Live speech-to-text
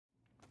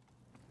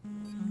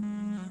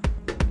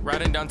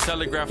Riding down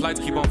Telegraph, lights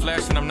keep on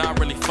flashing, I'm not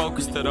really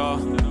focused at all.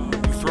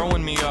 You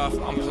throwing me off,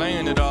 I'm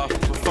playing it off,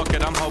 but fuck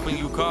it, I'm hoping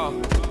you call.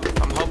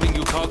 I'm hoping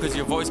you call, cause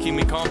your voice keep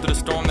me calm through the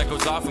storm that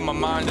goes off in my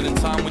mind, and in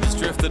time we just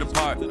drifted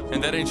apart.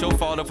 And that ain't your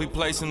fault if we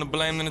placing the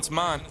blame, then it's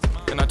mine.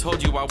 And I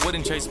told you I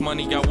wouldn't chase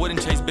money, I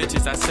wouldn't chase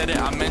bitches, I said it,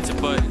 I meant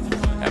it, but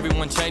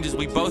everyone changes,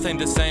 we both ain't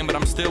the same, but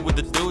I'm still with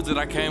the dudes that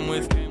I came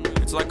with.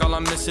 It's like all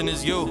I'm missing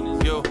is you.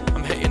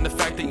 I'm hating the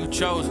fact that you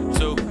chose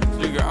to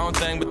do your own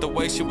thing, but the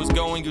way shit was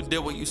going, you did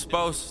what you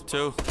supposed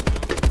to.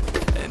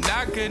 And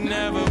I could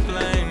never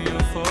blame you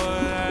for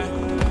that,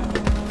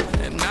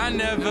 and I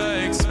never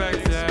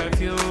expect to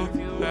have you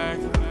back.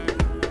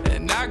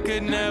 And I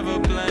could never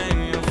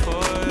blame you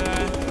for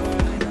that,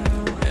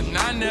 and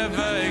I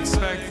never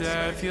expect to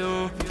have you.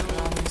 You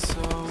got me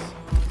so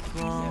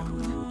wrong,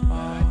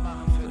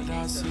 but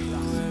I see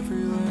you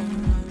everywhere.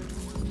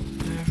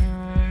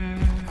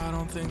 I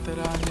don't think that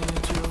I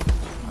need you,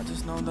 I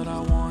just know that I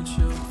want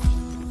you.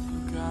 You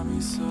got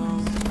me so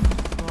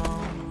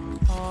wrong,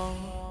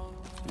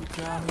 you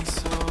got me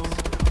so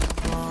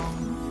wrong,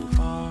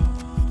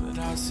 but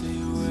I see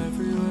you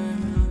everywhere.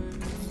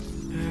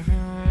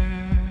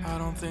 I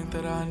don't think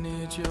that I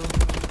need you,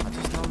 I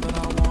just know that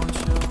I want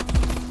you.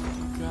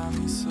 You got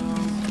me so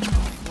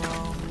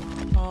wrong.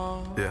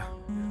 Yeah.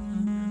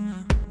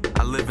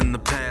 I live in the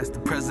past, the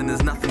present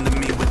is nothing to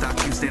me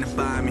without you standing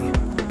by me.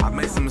 I've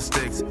made some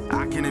mistakes,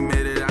 I can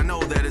admit it, I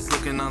know that it's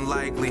looking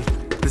unlikely.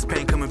 This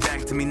pain coming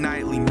back to me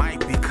nightly,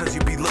 might be cause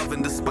you be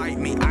loving despite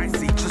me. I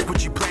see just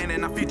what you plan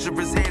and our future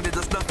is handed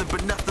us nothing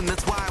but nothing,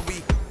 that's why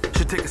we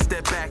should take a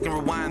step back and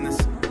rewind this.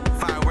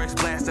 Fireworks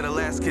blast at a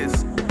last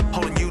kiss,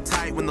 holding you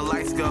tight when the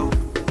lights go.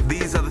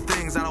 These are the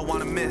things I don't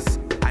wanna miss.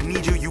 I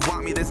need you, you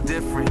want me, that's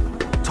different.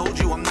 Told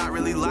you I'm not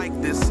really like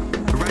this.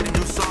 Write a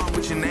new song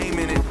with your name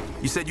in it.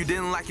 You said you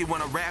didn't like it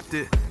when I rapped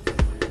it.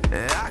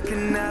 I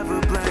can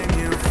never blame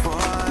you for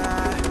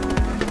that,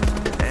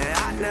 and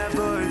I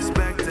never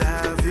expect to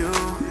have you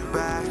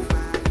back.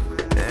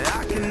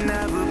 I can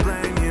never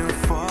blame you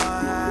for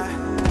that,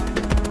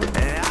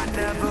 and I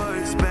never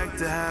expect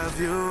to have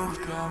you.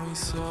 You got me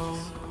so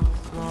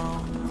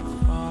wrong,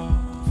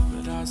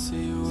 but I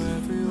see you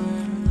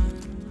everywhere.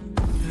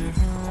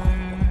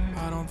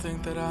 I don't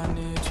think that I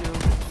need you,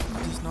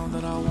 I just know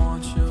that I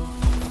want you.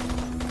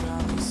 You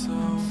got me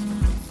so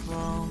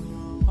wrong.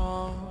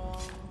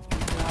 You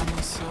got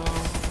me so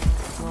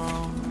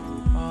wrong,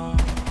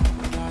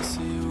 but I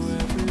see you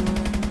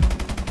everywhere.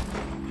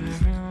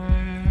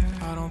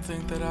 I don't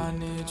think that I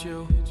need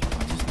you,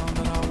 I just know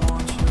that I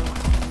want you.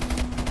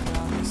 You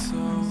got me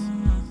so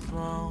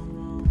wrong,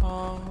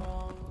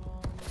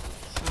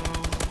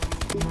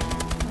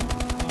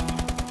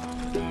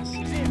 but I see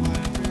you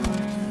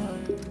everywhere.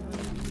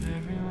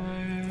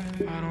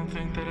 I don't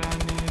think that I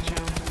need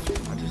you,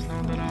 I just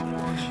know that I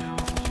want you.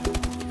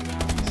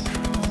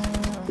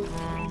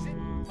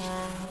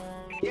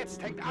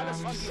 Jetzt hängt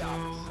alles von dir ab.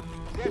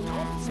 Der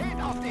Druck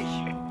zählt auf dich.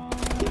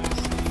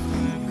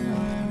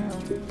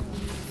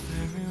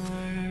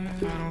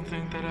 I don't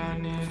think that I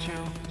need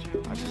you,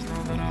 I just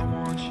know that I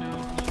want you.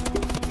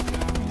 You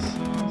got me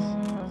so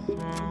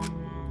wrong.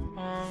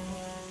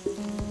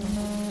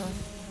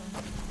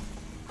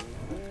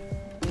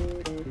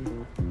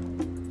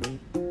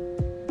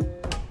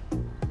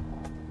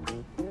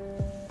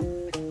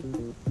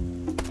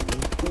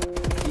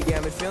 You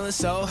got me feeling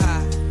so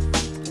high.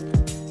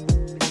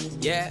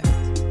 Yeah,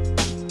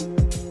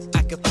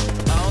 I could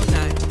all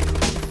night.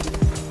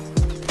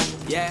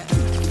 Yeah,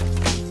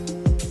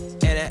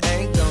 and it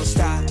ain't gon'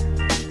 stop.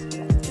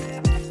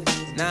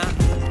 Nah,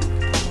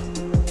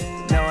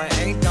 no, it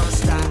ain't gon'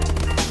 stop.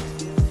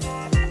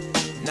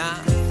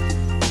 Nah.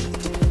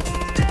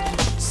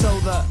 So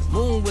the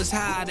moon was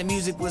high, the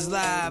music was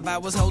live. I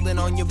was holding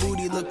on your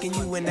booty, looking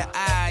you in the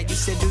eye. You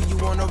said, do you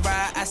wanna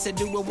ride? I said,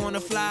 do I wanna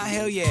fly?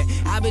 Hell yeah,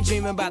 I've been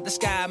dreaming about the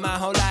sky my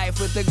whole life,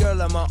 with the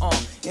girl on my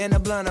arm and a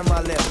blunt on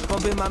my lip.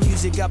 Bumping my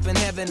music up in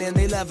heaven and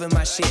they loving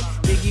my shit.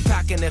 Biggie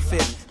Pac in the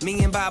fifth,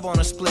 me and Bob on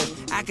a split.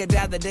 I could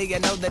die the day I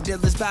know that deal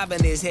is Bob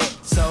in his head.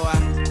 So I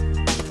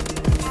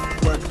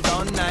worked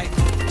all night,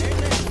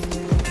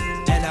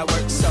 and I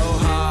worked so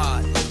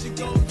hard,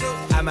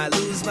 I might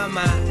lose my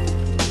mind,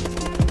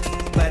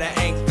 but I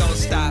ain't gon'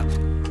 stop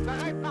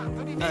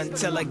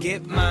until I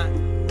get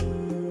mine.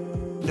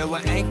 No,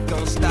 I ain't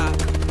gon' stop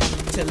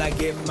till I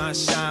get my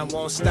shine.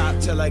 Won't stop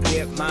till I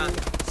get mine.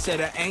 Said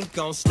I ain't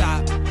gon'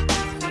 stop.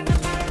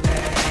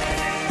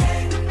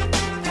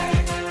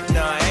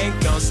 No, I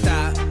ain't gon'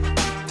 stop.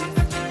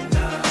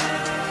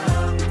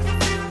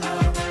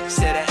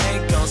 Said I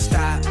ain't gon'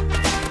 stop.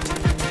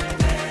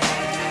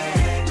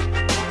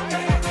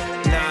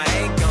 No, I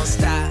ain't gon'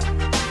 stop.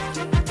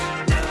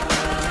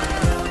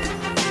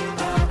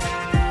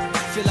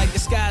 Feel like the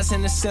sky's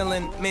in the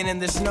ceiling, meaning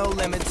there's no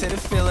limit to the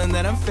feeling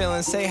that I'm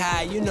feeling. Say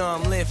hi, you know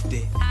I'm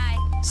lifted.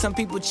 Some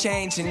people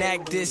change and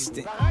act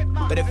distant,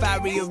 but if I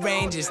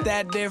rearrange, it's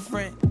that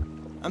different.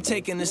 I'm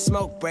taking a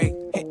smoke break,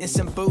 hitting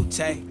some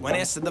bootay. Won't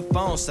answer the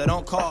phone, so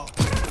don't call.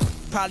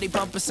 Probably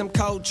pumping some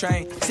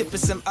Coltrane, sipping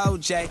some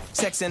OJ.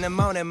 Sex in the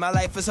morning, my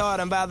life is hard.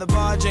 I'm by the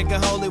bar,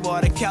 drinking holy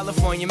water.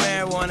 California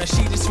marijuana,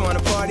 she just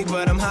wanna party,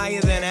 but I'm higher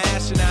than an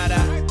astronaut.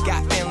 I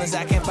got feelings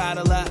I can't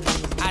bottle up.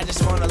 I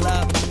just wanna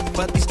love,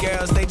 but these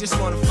girls, they just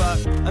wanna fuck.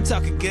 I'm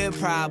talking good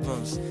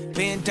problems.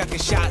 Been ducking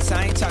shots,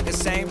 I ain't talking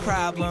same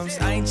problems.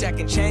 I ain't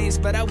jacking chains,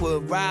 but I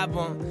would rob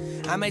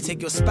them. I may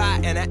take your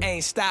spot and I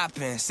ain't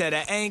stopping. Said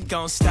I ain't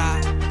gon'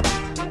 stop.